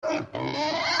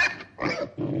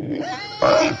It's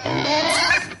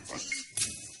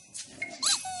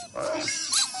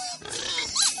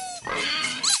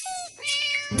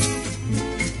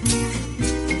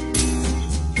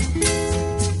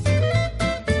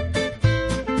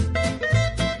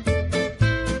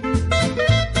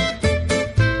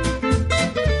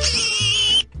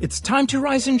time to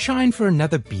rise and shine for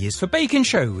another B is for Bacon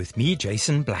show with me,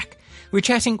 Jason Black. We're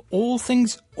chatting all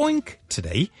things oink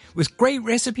today with great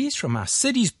recipes from our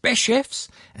city's best chefs,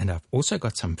 and I've also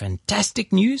got some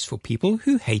fantastic news for people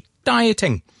who hate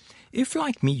dieting. If,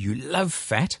 like me, you love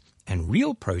fat and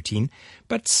real protein,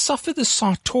 but suffer the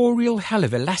sartorial hell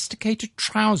of elasticated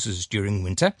trousers during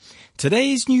winter,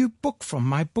 today's new book from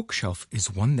my bookshelf is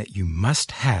one that you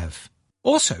must have.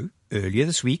 Also, earlier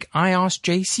this week, I asked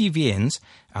J.C. Viens,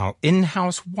 our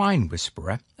in-house wine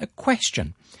whisperer, a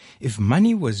question. If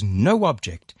money was no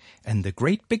object and the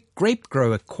great big grape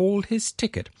grower called his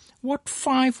ticket, what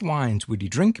 5 wines would he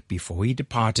drink before he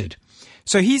departed?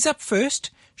 So he's up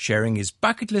first, sharing his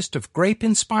bucket list of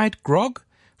grape-inspired grog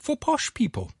for posh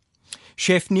people.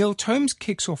 Chef Neil Tomes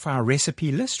kicks off our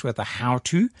recipe list with a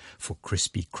how-to for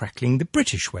crispy crackling the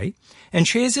British way and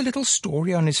shares a little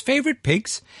story on his favourite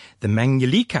pigs, the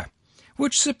Mangalica,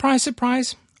 which, surprise,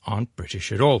 surprise, aren't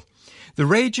British at all. The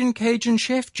Ragin' Cajun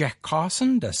chef Jack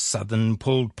Carson does southern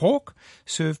pulled pork,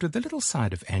 served with a little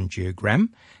side of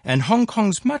angiogram, and Hong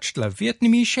Kong's much-loved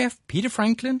Vietnamese chef Peter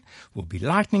Franklin will be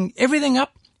lightening everything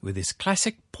up with his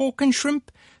classic pork and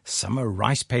shrimp summer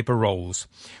rice paper rolls.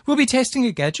 We'll be testing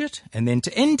a gadget, and then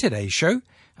to end today's show,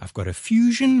 I've got a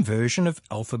fusion version of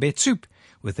alphabet soup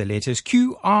with the letters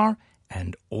Q, R,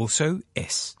 and also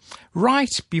S.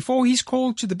 Right before he's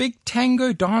called to the big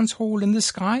tango dance hall in the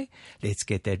sky, let's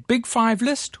get that big 5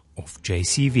 list off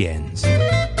J.C. Viens.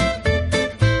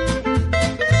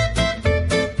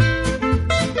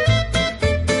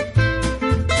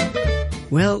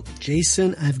 Well,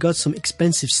 Jason, I've got some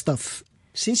expensive stuff.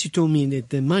 Since you told me that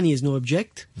the money is no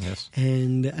object, yes,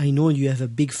 and I know you have a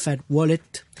big fat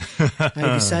wallet,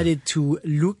 I decided to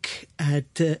look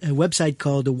at a website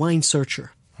called the Wine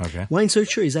Searcher. Okay. Wine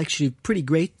Searcher is actually pretty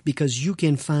great because you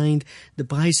can find the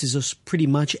prices of pretty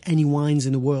much any wines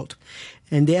in the world.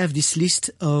 And they have this list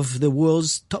of the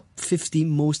world's top 50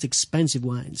 most expensive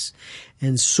wines.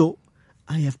 And so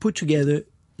I have put together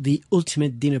the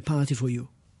ultimate dinner party for you.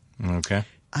 Okay.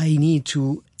 I need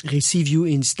to receive you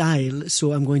in style,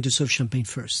 so I'm going to serve champagne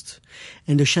first.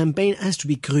 And the champagne has to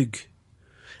be Krug.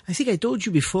 I think I told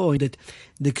you before that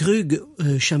the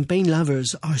Krug champagne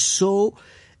lovers are so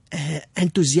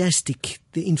enthusiastic.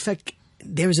 In fact,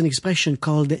 there is an expression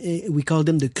called, we call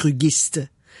them the Krugiste.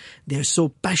 They're so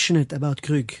passionate about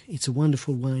Krug. It's a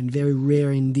wonderful wine, very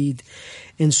rare indeed.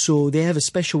 And so they have a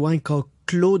special wine called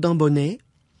Clos d'Ambonnet,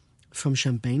 from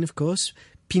Champagne, of course,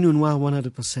 Pinot Noir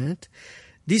 100%.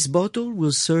 This bottle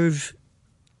will serve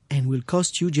and will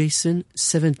cost you, Jason,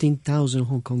 17,000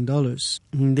 Hong Kong dollars.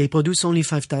 They produce only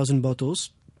 5,000 bottles.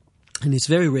 And it's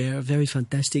very rare, very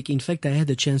fantastic. In fact, I had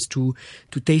the chance to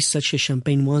taste such a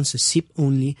champagne once, a sip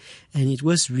only, and it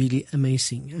was really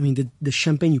amazing. I mean, the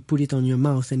champagne, you put it on your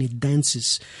mouth and it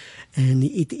dances, and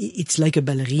it's like a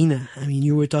ballerina. I mean,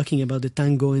 you were talking about the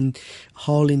tango and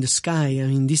hall in the sky. I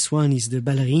mean, this one is the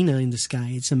ballerina in the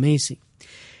sky. It's amazing.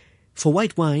 For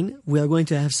white wine, we are going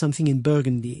to have something in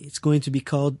Burgundy. It's going to be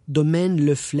called Domaine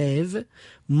Le Flève,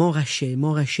 Montrachet.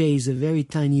 Montrachet is a very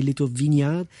tiny little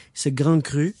vineyard. It's a Grand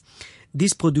Cru.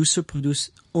 This producer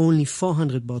produced only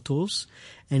 400 bottles,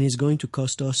 and it's going to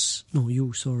cost us,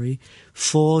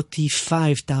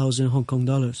 45,000 Hong Kong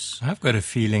dollars. I've got a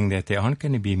feeling that there aren't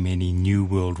going to be many New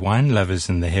World wine lovers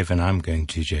in the heaven I'm going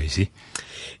to, JC.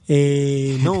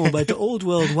 No, but Old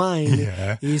World wine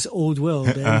is Old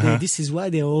World. And this is why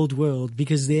they're Old World,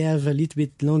 because they have a little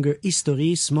bit longer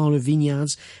history, smaller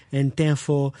vineyards, and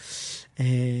therefore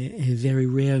very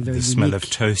rare, very unique. The smell of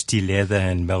toasty leather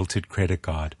and melted credit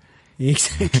card.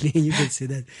 Exactly, you can say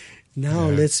that. Now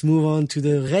let's move on to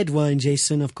the red wine,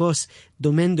 Jason. Of course,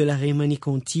 Domaine de la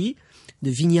Romanée-Conti, the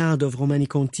vineyard of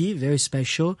Romanée-Conti, very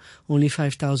special. Only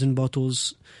 5,000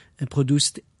 bottles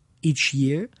produced each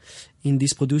year in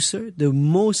this producer. The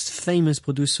most famous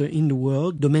producer in the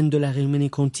world, Domaine de la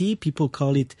Romanée-Conti. People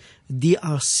call it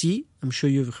DRC. I'm sure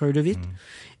you've heard of it.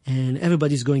 And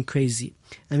everybody's going crazy.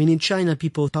 I mean, in China,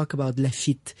 people talk about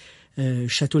Lafite,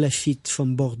 Chateau Lafite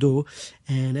from Bordeaux,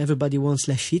 and everybody wants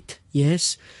Lafite,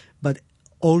 yes, but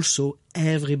also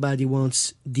everybody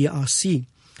wants DRC.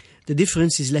 The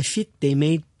difference is Lafite, they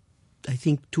made, I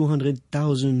think,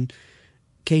 200,000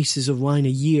 cases of wine a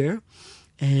year,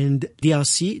 And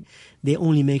DRC, they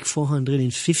only make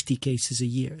 450 cases a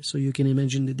year. So you can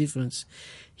imagine the difference.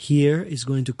 Here is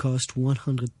going to cost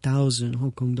 100,000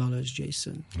 Hong Kong dollars,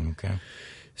 Jason. Okay.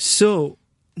 So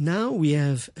now we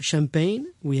have champagne,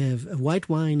 we have a white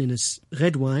wine and a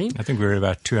red wine. I think we're at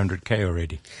about 200K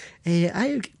already.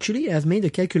 I actually have made a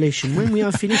calculation. When we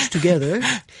are finished together,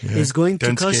 it's going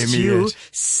to cost you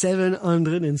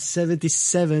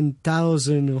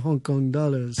 777,000 Hong Kong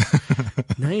dollars.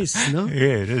 Nice, no?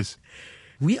 Yeah, it is.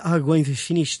 We are going to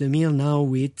finish the meal now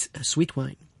with a sweet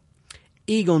wine.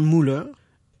 Egon Müller,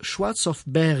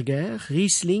 Schwarzhofberger,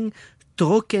 Riesling,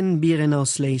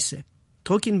 Trockenbeerenauslese.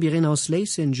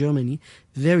 Trockenbeerenauslese in Germany,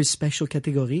 very special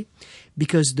category,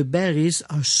 because the berries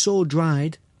are so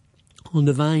dried on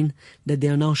the vine that they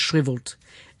are now shriveled.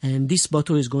 And this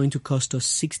bottle is going to cost us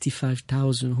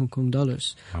 65,000 Hong Kong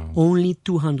dollars. Wow. Only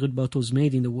 200 bottles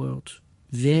made in the world.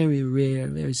 Very rare,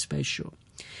 very special.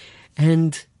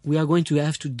 And we are going to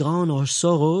have to drown our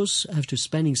sorrows after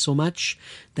spending so much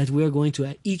that we are going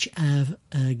to each have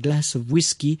a glass of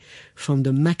whiskey from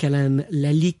the Macallan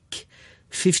Lalique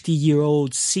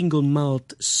 50-year-old single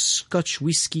malt Scotch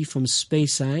whiskey from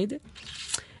Speyside.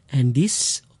 And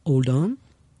this, hold on,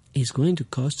 is going to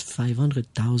cost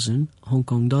 500,000 Hong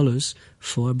Kong dollars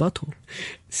for a bottle.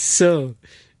 So,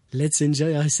 let's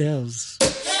enjoy ourselves.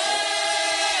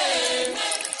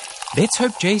 Let's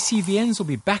hope JC Viens will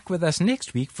be back with us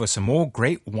next week for some more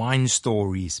great wine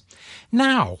stories.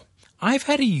 Now, I've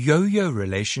had a yo-yo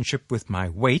relationship with my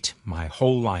weight my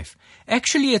whole life.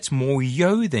 Actually, it's more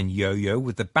yo than yo-yo,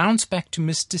 with the bounce back to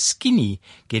Mr. Skinny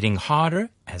getting harder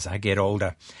as I get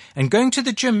older. And going to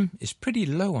the gym is pretty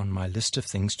low on my list of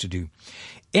things to do.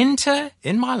 Enter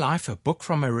in my life a book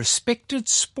from a respected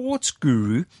sports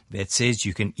guru that says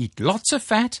you can eat lots of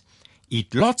fat,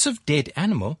 eat lots of dead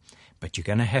animal, but you're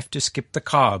going to have to skip the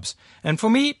carbs. And for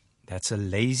me, that's a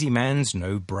lazy man's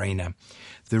no-brainer.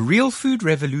 The Real Food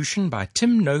Revolution by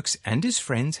Tim Noakes and his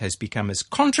friends has become as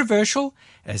controversial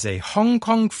as a Hong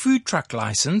Kong food truck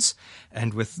license,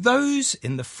 and with those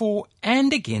in the for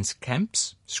and against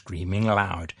camps screaming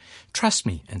loud. Trust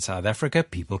me, in South Africa,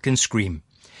 people can scream.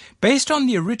 Based on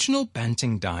the original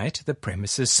Banting diet, the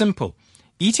premise is simple.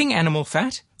 Eating animal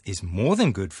fat is more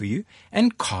than good for you,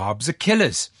 and carbs are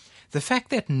killers. The fact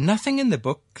that nothing in the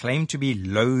book claimed to be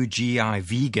low GI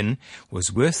vegan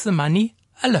was worth the money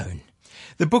alone.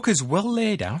 The book is well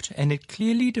laid out, and it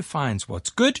clearly defines what's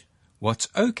good, what's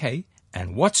okay,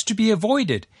 and what's to be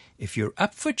avoided if you're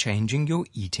up for changing your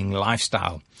eating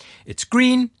lifestyle. It's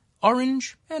green,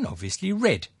 orange, and obviously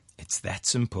red. It's that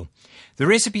simple. The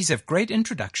recipes have great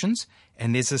introductions,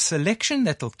 and there's a selection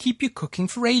that'll keep you cooking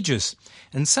for ages,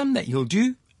 and some that you'll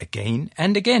do again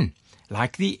and again.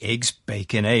 Like the Eggs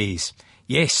Baconaise.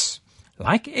 Yes,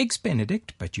 like Eggs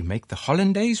Benedict, but you make the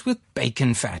hollandaise with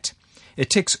bacon fat. It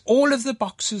ticks all of the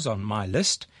boxes on my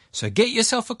list, so get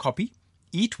yourself a copy,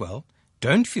 eat well,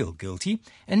 don't feel guilty,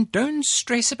 and don't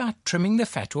stress about trimming the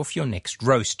fat off your next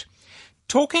roast.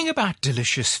 Talking about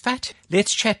delicious fat,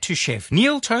 let's chat to Chef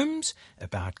Neil Tomes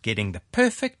about getting the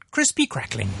perfect crispy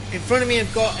crackling. In front of me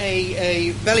I've got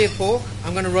a belly of pork.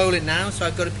 I'm going to roll it now, so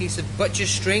I've got a piece of butcher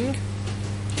string.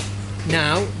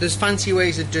 Now, there's fancy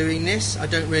ways of doing this. I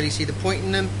don't really see the point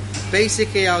in them.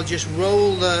 Basically, I'll just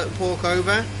roll the pork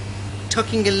over,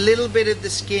 tucking a little bit of the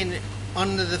skin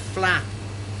under the flap.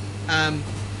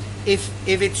 If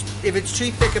it's too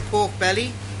thick a pork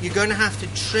belly, you're going to have to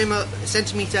trim a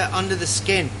centimetre under the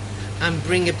skin and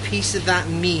bring a piece of that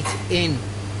meat in,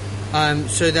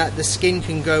 so that the skin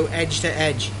can go edge to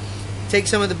edge. Take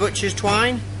some of the butcher's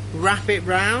twine, wrap it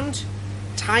round,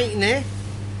 tighten it.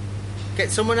 Get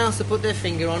someone else to put their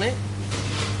finger on it.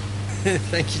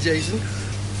 Thank you, Jason.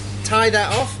 Tie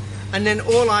that off, and then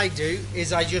all I do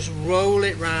is I just roll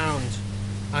it round.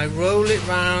 I roll it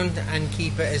round and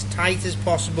keep it as tight as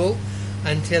possible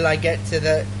until I get to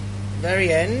the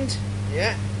very end.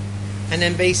 Yeah. And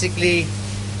then basically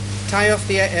tie off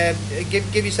the...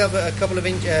 give yourself a couple of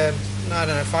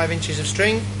 5 inches of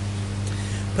string.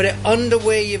 Put it under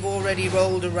where you've already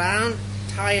rolled around.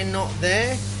 Tie a knot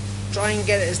there. Try and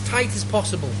get it as tight as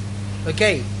possible.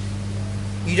 Okay,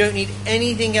 you don't need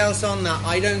anything else on that.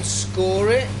 I don't score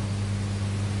it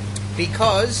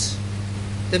because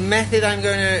the method I'm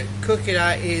going to cook it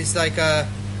at is like a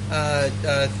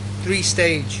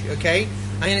 3-stage. Okay,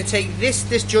 I'm going to take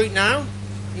this joint now.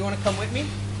 You want to come with me?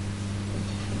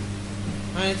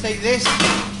 I'm going to take this.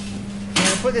 I'm going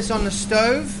to put this on the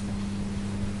stove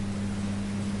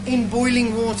in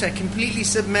boiling water. Completely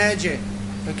submerge it.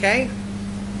 Okay.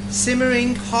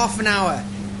 Simmering half an hour.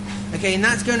 Okay, and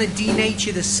that's going to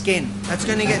denature the skin. That's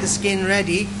going to get the skin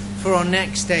ready for our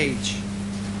next stage.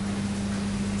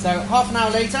 So half an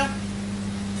hour later,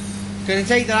 going to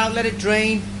take that out, let it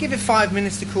drain, give it 5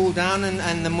 minutes to cool down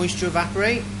and the moisture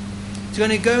evaporate. It's going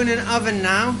to go in an oven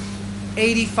now,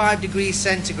 85 degrees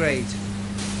centigrade.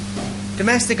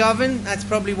 Domestic oven, that's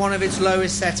probably one of its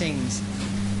lowest settings.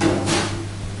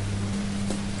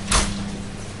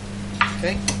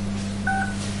 Okay.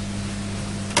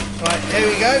 Right, here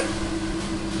we go.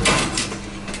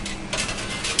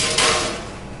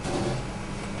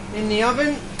 In the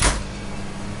oven,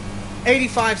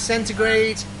 85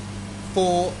 centigrade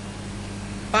for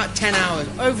about 10 hours,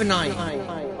 overnight.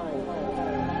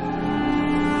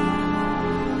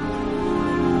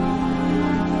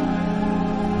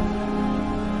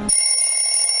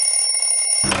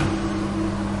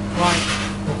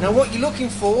 Right, now what you're looking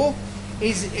for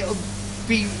is it'll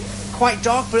be quite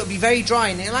dark, but it'll be very dry,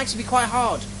 and it'll actually be quite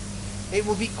hard. It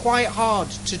will be quite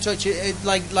hard to touch it,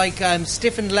 like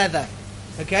stiffened leather.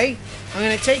 Okay, I'm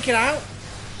going to take it out.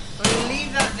 I'm going to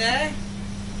leave that there.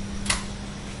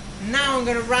 Now I'm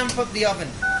going to ramp up the oven.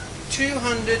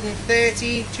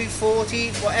 230, 240,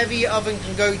 whatever your oven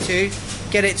can go to,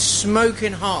 get it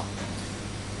smoking hot.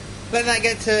 Let that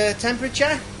get to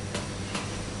temperature,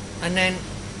 and then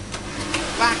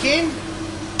back in.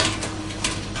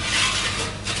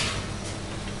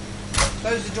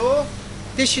 Close the door.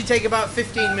 This should take about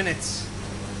 15 minutes.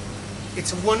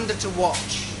 It's a wonder to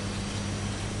watch.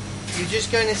 You're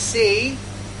just going to see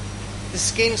the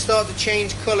skin start to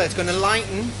change colour. It's going to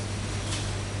lighten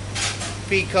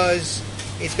because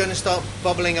it's going to start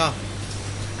bubbling up,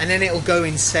 and then it'll go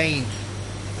insane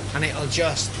and it'll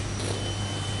just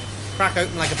crack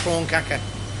open like a prawn cracker.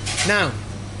 Now,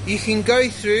 you can go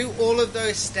through all of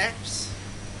those steps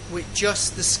with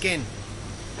just the skin.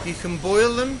 You can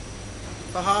boil them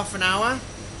for half an hour,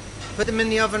 put them in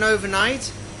the oven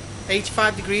overnight,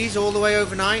 85 degrees all the way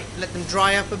overnight, let them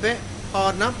dry up a bit,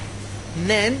 harden up, and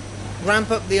then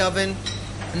ramp up the oven,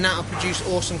 and that'll produce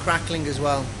awesome crackling as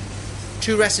well.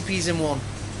 2 recipes in one.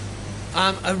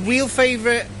 A real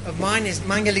favourite of mine is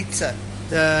Mangalitsa.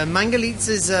 The Mangalitsa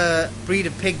is a breed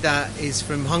of pig that is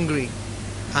from Hungary,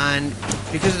 and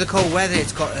because of the cold weather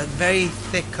it's got a very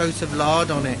thick coat of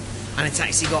lard on it, and it's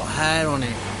actually got hair on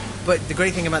it. But the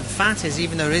great thing about the fat is,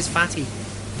 even though it is fatty,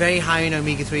 very high in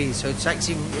omega-3s, so it's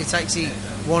actually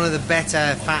one of the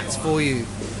better fats for you.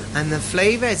 And the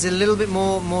flavour is a little bit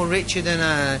more richer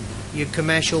than your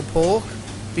commercial pork,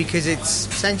 because it's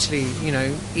essentially, you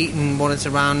know, eaten when it's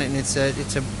around, and it's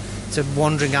a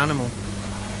wandering animal.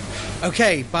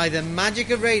 Okay, by the magic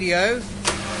of radio.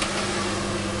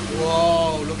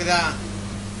 Whoa, look at that.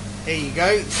 There you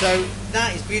go. So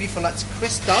that is beautiful. That's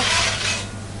crisped up.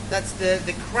 That's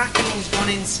the crackling's gone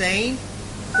insane.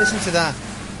 Listen to that.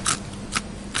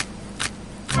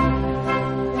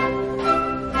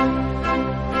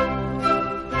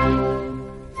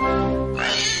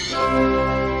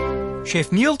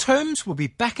 Chef Neil Tomes will be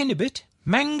back in a bit,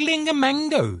 mangling a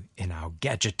mango in our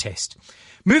gadget test.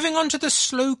 Moving on to the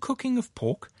slow cooking of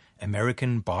pork,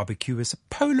 American barbecue is a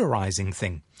polarizing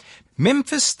thing.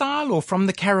 Memphis style or from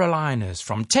the Carolinas,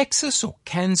 from Texas or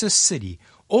Kansas City,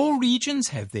 all regions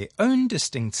have their own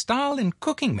distinct style and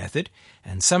cooking method,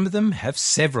 and some of them have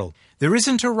several. There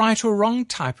isn't a right or wrong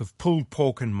type of pulled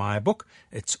pork in my book.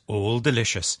 It's all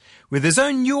delicious. With his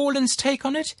own New Orleans take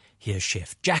on it, here's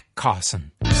Chef Jack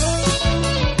Carson.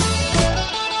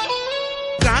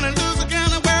 Down in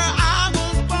Louisiana where I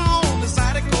was born,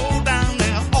 decided to go down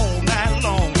there all night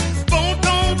long.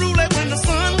 Phone roulette when the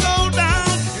sun goes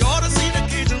down. You ought to see the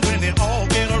kitchen when they all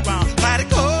get around. Mighty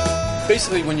cold.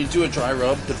 Basically, when you do a dry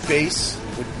rub, the base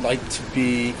would like to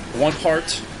be 1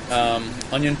 part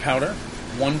onion powder,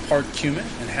 1 part cumin,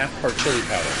 and ½ part chili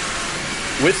powder.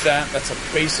 With that, that's a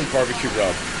basic barbecue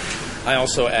rub. I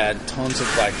also add tons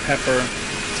of black pepper,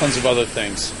 tons of other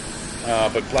things.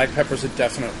 But black pepper is a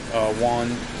definite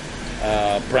one.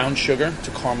 Brown sugar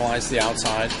to caramelize the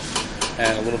outside,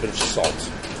 and a little bit of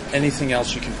salt. Anything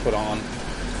else you can put on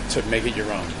to make it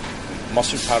your own.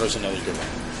 Mustard powder is another good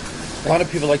one. A lot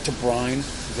of people like to brine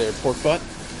their pork butt.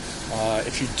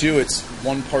 If you do, it's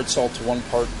 1 part salt to 1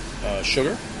 part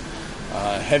sugar.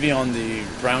 Heavy on the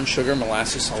brown sugar.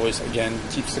 Molasses always, again,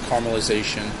 keeps the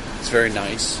caramelization. It's very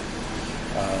nice.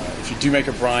 If you do make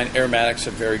a brine, aromatics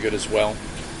are very good as well.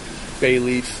 Bay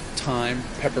leaf, thyme,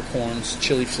 peppercorns,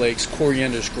 chili flakes.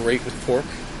 Coriander is great with pork.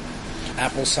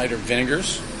 Apple cider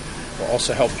vinegars will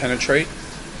also help penetrate.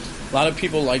 A lot of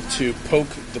people like to poke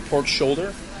the pork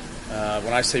shoulder.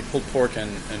 When I say pulled pork,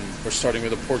 and we're starting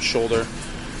with a pork shoulder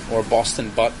or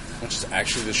Boston butt, which is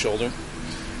actually the shoulder.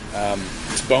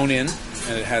 It's bone in,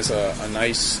 and it has a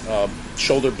nice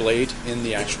shoulder blade in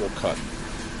the actual cut.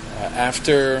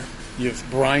 After You've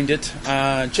brined it.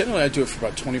 Generally, I do it for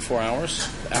about 24 hours.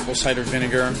 Apple cider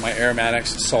vinegar, my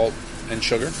aromatics, salt, and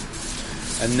sugar.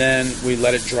 And then we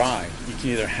let it dry. You can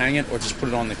either hang it or just put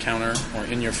it on the counter or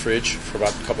in your fridge for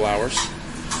about a couple hours.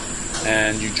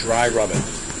 And you dry rub it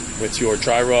with your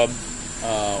dry rub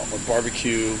or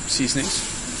barbecue seasonings.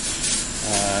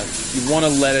 You want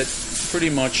to let it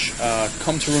pretty much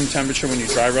come to room temperature when you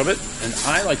dry rub it. And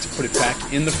I like to put it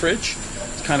back in the fridge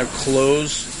to kind of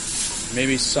close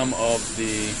maybe some of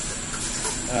the...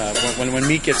 when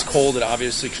meat gets cold, it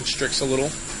obviously constricts a little.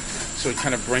 So it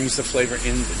kind of brings the flavor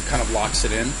in and kind of locks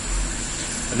it in.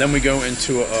 And then we go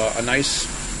into a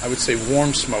nice, I would say,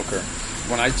 warm smoker.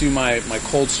 When I do my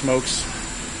cold smokes,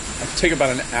 I take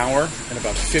about an hour at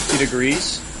about 50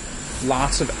 degrees.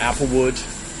 Lots of applewood,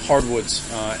 hardwoods,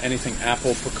 anything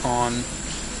apple, pecan,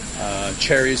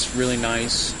 cherries, really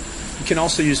nice. You can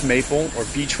also use maple or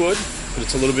beechwood, but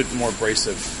it's a little bit more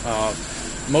abrasive.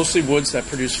 Mostly woods that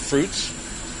produce fruits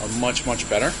are much, much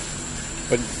better.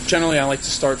 But generally, I like to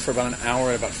start for about an hour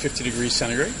at about 50 degrees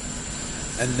centigrade,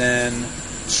 and then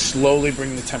slowly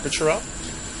bring the temperature up.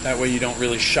 That way you don't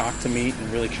really shock the meat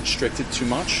and really constrict it too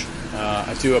much.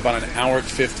 I do about an hour at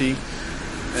 50,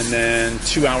 and then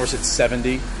 2 hours at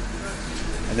 70.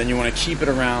 And then you want to keep it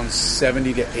around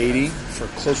 70 to 80 for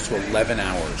close to 11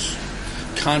 hours.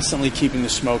 Constantly keeping the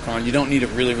smoke on. You don't need a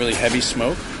really, really heavy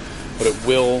smoke, but it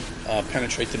will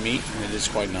penetrate the meat, and it is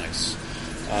quite nice.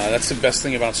 That's the best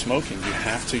thing about smoking. You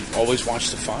have to always watch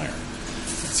the fire.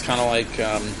 It's kind of like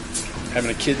having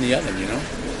a kid in the oven, you know?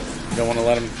 You don't want to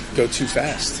let them go too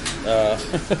fast.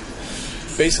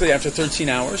 Basically, after 13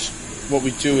 hours, what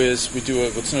we do is we do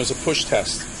what's known as a push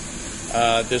test.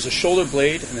 There's a shoulder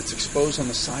blade, and it's exposed on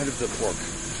the side of the pork.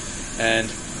 And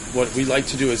what we like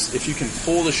to do is, if you can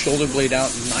pull the shoulder blade out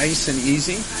nice and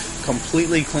easy,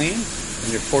 completely clean,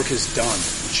 and your pork is done.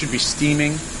 It should be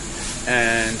steaming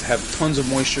and have tons of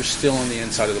moisture still on the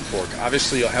inside of the pork.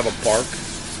 Obviously, you'll have a bark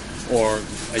or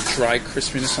a dry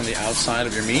crispiness on the outside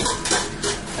of your meat.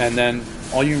 And then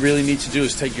all you really need to do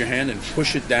is take your hand and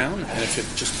push it down. And if it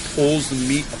just pulls the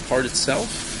meat apart itself,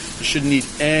 you shouldn't need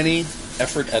any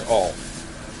effort at all.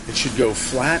 It should go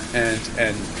flat, and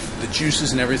the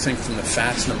juices and everything from the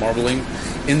fats and the marbling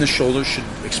in the shoulder should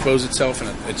expose itself,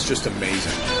 and it's just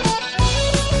amazing.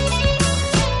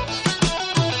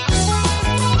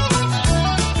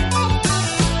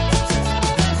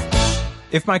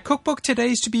 If my cookbook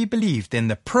today is to be believed, then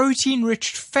the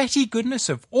protein-rich, fatty goodness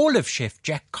of all of Chef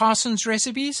Jack Carson's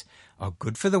recipes are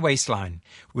good for the waistline.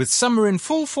 With summer in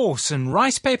full force and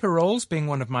rice paper rolls being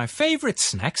one of my favorite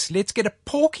snacks, let's get a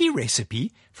porky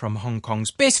recipe from Hong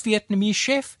Kong's best Vietnamese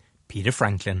chef, Peter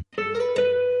Franklin.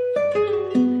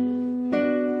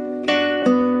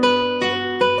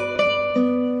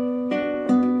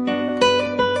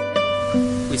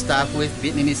 We start with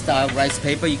Vietnamese-style rice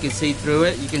paper. You can see through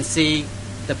it. You can see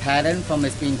the pattern from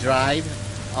it's being dried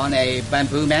on a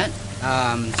bamboo mat.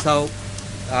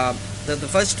 The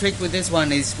first trick with this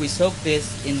one is we soak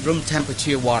this in room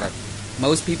temperature water.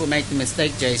 Most people make the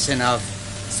mistake, Jason, of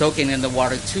soaking in the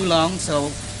water too long,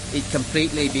 so it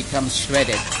completely becomes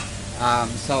shredded.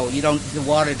 The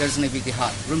water doesn't need to be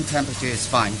hot. Room temperature is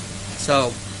fine. So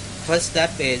first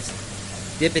step is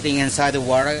dip it inside the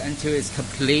water until it's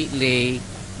completely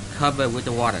covered with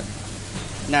the water.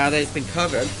 Now that it's been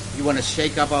covered, you want to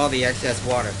shake up all the excess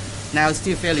water. Now it's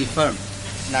still fairly firm.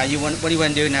 Now what you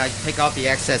want to do now is take off the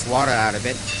excess water out of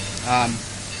it.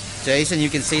 Jason, you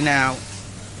can see now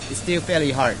it's still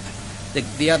fairly hard.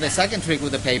 The second trick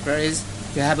with the paper is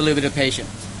to have a little bit of patience.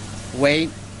 Wait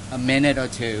a minute or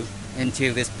two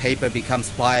until this paper becomes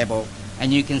pliable,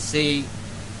 and you can see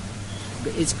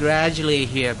it's gradually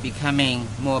here becoming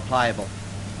more pliable.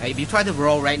 If you try to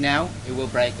roll right now, it will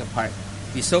break apart.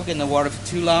 If you soak in the water for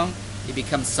too long, it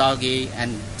becomes soggy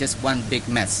and just one big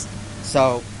mess.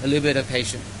 So a little bit of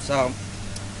patience. So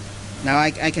now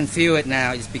I can feel it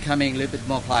now. It's becoming a little bit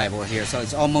more pliable here. So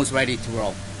it's almost ready to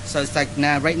roll. So it's like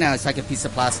right now it's like a piece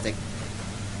of plastic.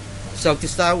 So to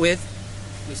start with,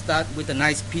 we start with a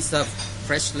nice piece of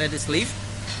fresh lettuce leaf,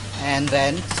 and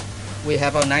then we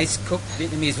have our nice cooked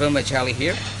Vietnamese vermicelli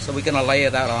here. So we're gonna layer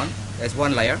that on. There's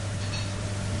one layer.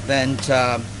 Then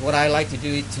what I like to do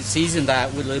is to season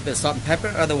that with a little bit of salt and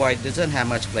pepper. Otherwise, it doesn't have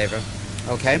much flavor.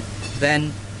 Okay.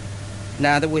 Then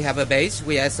now that we have a base,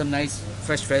 we add some nice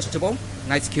fresh vegetable,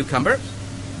 nice cucumber,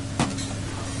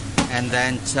 and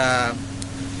then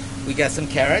we got some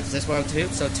carrots as well too.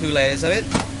 So 2 layers of it,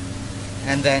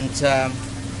 and then it's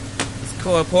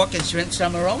called pork and shrimp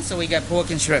chamorro. So we got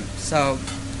pork and shrimp. So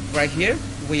right here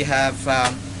we have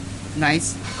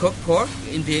nice cooked pork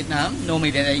in Vietnam.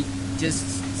 Normally they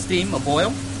just steam or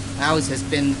boil. Ours has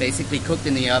been basically cooked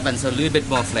in the oven, so a little bit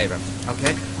more flavor.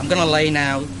 Okay, I'm gonna lay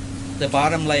now the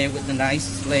bottom layer with the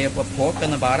nice layer of pork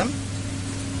on the bottom.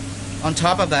 On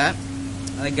top of that,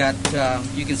 I got,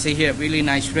 you can see here, really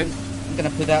nice shrimp. I'm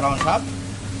gonna put that on top,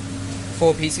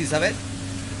 4 pieces of it.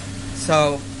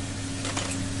 So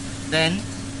then,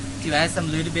 to add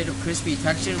some little bit of crispy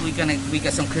texture, we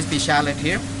got some crispy shallot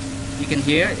here. You can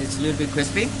hear it's a little bit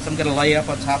crispy, so I'm gonna lay up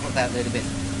on top of that a little bit.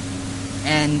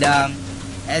 And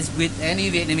as with any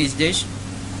Vietnamese dish,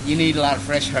 you need a lot of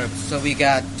fresh herbs. So we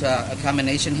got a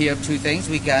combination here of 2 things.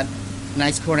 We got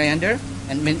nice coriander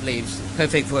and mint leaves,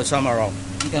 perfect for a summer roll.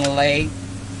 I'm gonna lay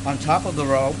on top of the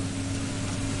roll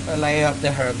a layer of the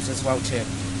herbs as well too.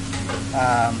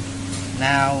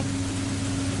 Now,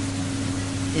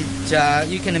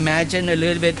 you can imagine a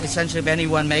little bit, essentially, if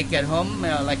anyone make at home,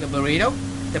 like a burrito.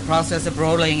 The process of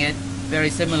rolling it very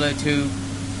similar to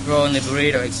rolling a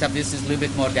burrito, except this is a little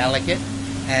bit more delicate,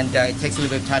 and it takes a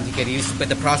little bit of time to get used to, but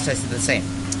the process is the same.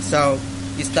 So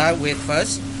you start with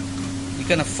first, you're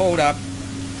gonna fold up.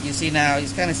 You see now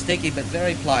it's kind of sticky but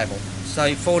very pliable. So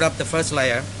you fold up the first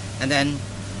layer, and then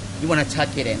you want to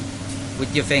tuck it in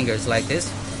with your fingers like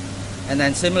this, and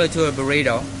then similar to a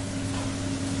burrito,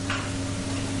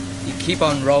 you keep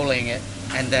on rolling it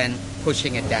and then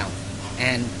pushing it down.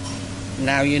 And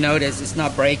now you notice it's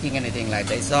not breaking anything like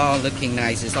that. It's all looking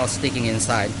nice. It's all sticking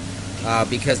inside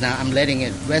because now I'm letting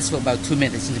it rest for about 2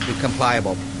 minutes to become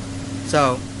pliable.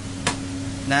 So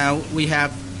now we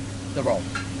have the roll.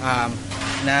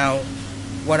 Now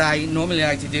what I normally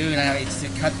like to do now is to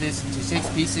cut this into 6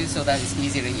 pieces so that it's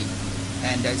easy to eat.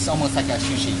 And it's almost like a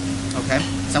sushi. Okay,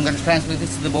 so I'm going to transfer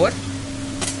this to the board.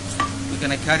 We're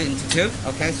going to cut it into 2.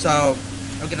 Okay, so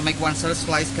I'm going to make one sort of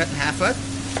slice cut in half it.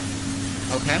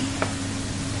 Okay,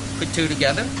 put 2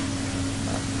 together,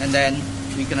 and then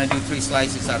we're going to do 3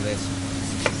 slices out of this.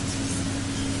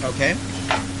 Okay,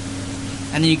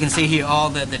 and then you can see here all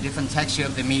the different texture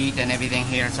of the meat and everything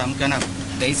here. So I'm going to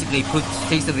basically put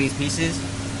 6 of these pieces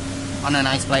on a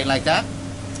nice plate like that,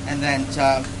 and then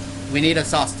we need a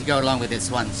sauce to go along with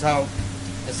this one. So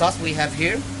the sauce we have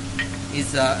here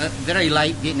is a very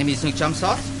light Vietnamese nuoc cham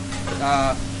sauce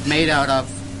made out of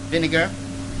vinegar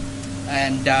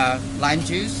and lime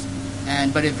juice,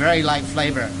 but a very light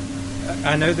flavor.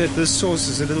 I know that this sauce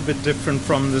is a little bit different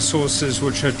from the sauces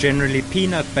which are generally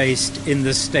peanut-based in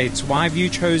the States. Why have you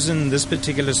chosen this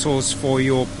particular sauce for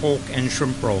your pork and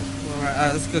shrimp roll?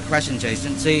 Well, that's a good question,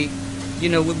 Jason. See, you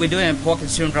know, we're doing a pork and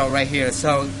shrimp roll right here,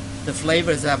 so the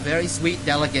flavors are very sweet,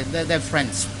 delicate. They're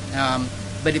French.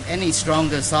 But if any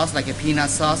stronger sauce, like a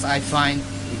peanut sauce, I find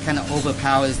it kind of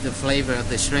overpowers the flavor of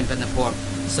the shrimp and the pork.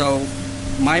 So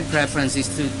my preference is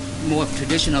to more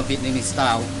traditional Vietnamese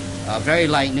style, very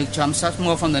light nuoc cham sauce,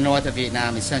 more from the north of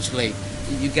Vietnam. Essentially,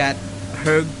 you got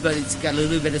herb, but it's got a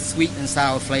little bit of sweet and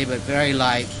sour flavor, very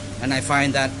light, and I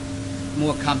find that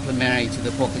more complementary to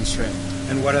the pork and shrimp.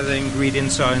 And what are the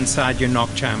ingredients are inside your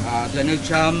nuoc cham? The nuoc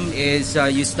cham is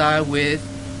you start with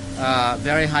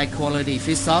very high quality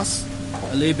fish sauce,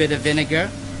 a little bit of vinegar,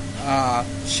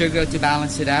 sugar to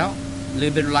balance it out, a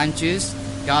little bit of lime juice,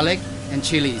 garlic, and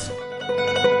chilies.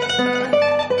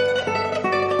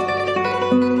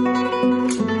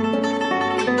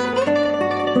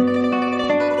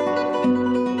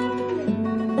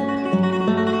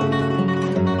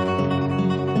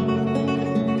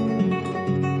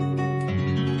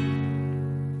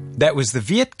 That was the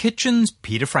Viet Kitchen's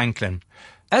Peter Franklin.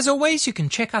 As always, you can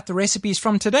check out the recipes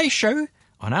from today's show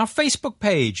on our Facebook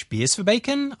page, BS for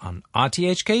Bacon on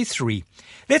RTHK3.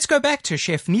 Let's go back to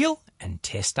Chef Neil and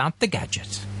test out the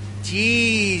gadget.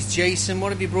 Jeez, Jason,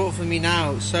 what have you brought for me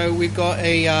now? So we've got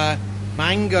a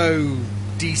mango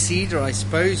de-seeder, I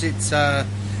suppose. It's a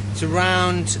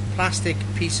round plastic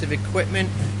piece of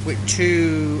equipment with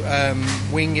 2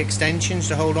 wing extensions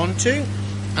to hold on to.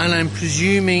 And I'm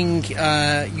presuming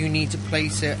you need to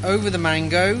place it over the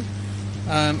mango,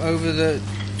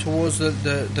 towards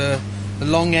the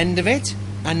long end of it,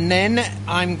 and then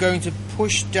I'm going to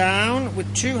push down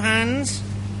with 2 hands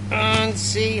and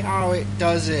see how it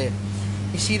does it.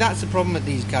 You see, that's the problem with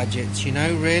these gadgets, you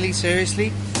know, really,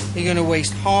 seriously. You're going to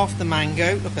waste half the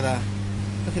mango. Look at that.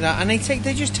 Look at that. And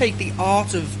they just take the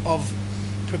art of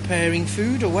preparing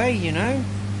food away, you know.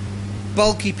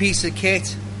 Bulky piece of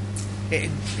kit.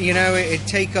 It'd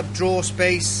take up drawer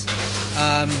space.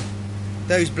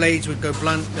 Those blades would go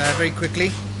blunt very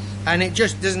quickly, and it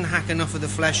just doesn't hack enough of the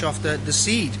flesh off the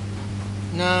seed.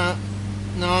 No,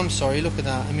 I'm sorry. Look at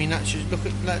that. I mean, that's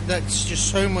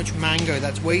just so much mango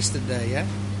that's wasted there. Yeah,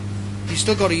 you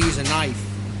still got to use a knife.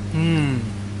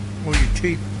 Or your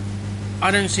teeth.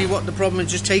 I don't see what the problem is.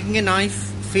 Just taking a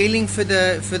knife, feeling for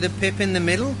the pip in the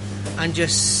middle and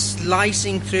just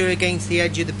slicing through against the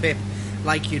edge of the pip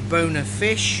like you'd bone a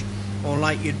fish or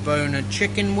like you'd bone a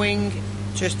chicken wing.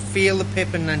 Just feel the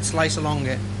pip and then slice along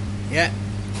it. Yeah,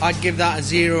 I'd give that a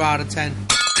 0 out of 10.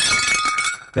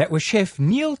 That was Chef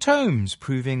Neil Tomes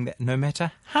proving that no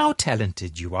matter how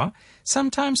talented you are,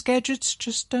 sometimes gadgets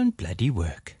just don't bloody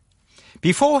work.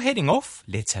 Before heading off,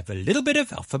 let's have a little bit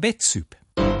of alphabet soup.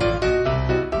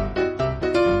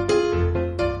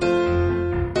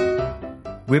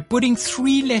 We're putting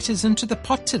 3 letters into the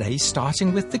pot today,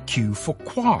 starting with the Q for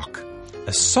quark,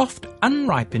 a soft,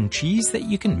 unripened cheese that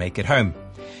you can make at home.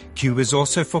 Q is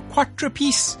also for quatre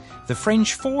épices, the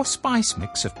French 4-spice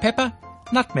mix of pepper,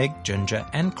 nutmeg, ginger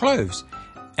and cloves.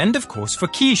 And of course for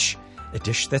quiche, a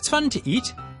dish that's fun to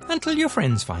eat until your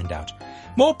friends find out.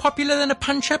 More popular than a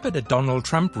punch-up at a Donald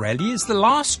Trump rally is the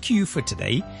last Q for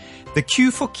today, the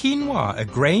Q for quinoa, a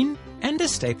grain and a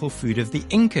staple food of the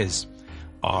Incas.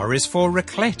 R is for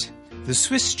raclette, the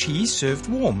Swiss cheese served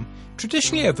warm,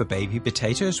 traditionally over baby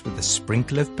potatoes with a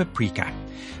sprinkle of paprika.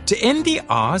 To end the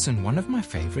R's, and one of my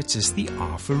favorites is the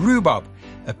R for rhubarb,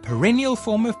 a perennial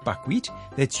form of buckwheat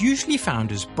that's usually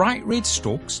found as bright red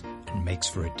stalks and makes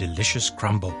for a delicious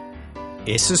crumble.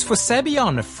 S is for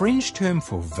sabayon, a French term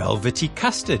for velvety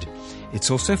custard.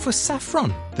 It's also for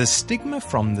saffron, the stigma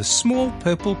from the small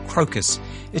purple crocus.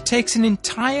 It takes an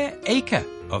entire acre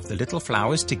of the little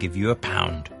flowers to give you a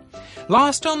pound.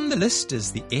 Last on the list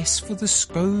is the S for the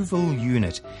Scoville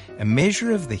unit, a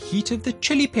measure of the heat of the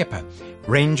chili pepper,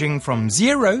 ranging from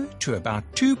 0 to about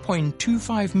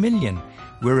 2.25 million,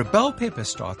 where a bell pepper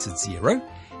starts at 0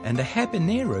 and a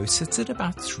habanero sits at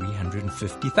about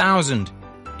 350,000.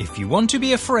 If you want to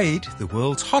be afraid, the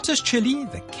world's hottest chili,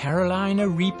 the Carolina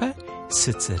Reaper,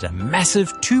 sits at a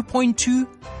massive 2.2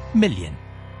 million.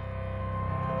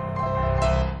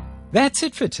 That's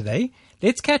it for today.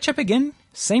 Let's catch up again,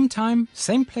 same time,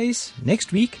 same place,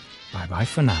 next week. Bye-bye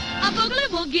for now. A boogly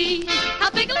woogie, a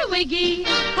biggly wiggy,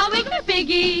 a wiggly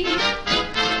piggy.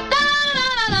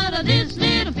 Da-da-da-da-da, this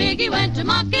little piggy went to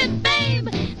market, babe.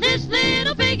 This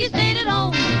little piggy stayed at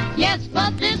home. Yes,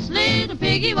 but this little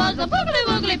piggy was a boogly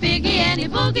woogly piggy, and he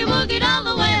boogie-woogied all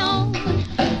the way home.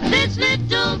 This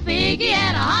little piggy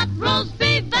had a hot roast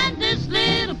beef, and this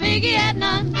little piggy had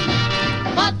none.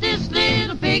 But this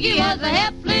little piggy was a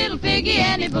hep little piggy,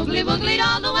 and he boogly-wooglied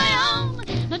all the way home.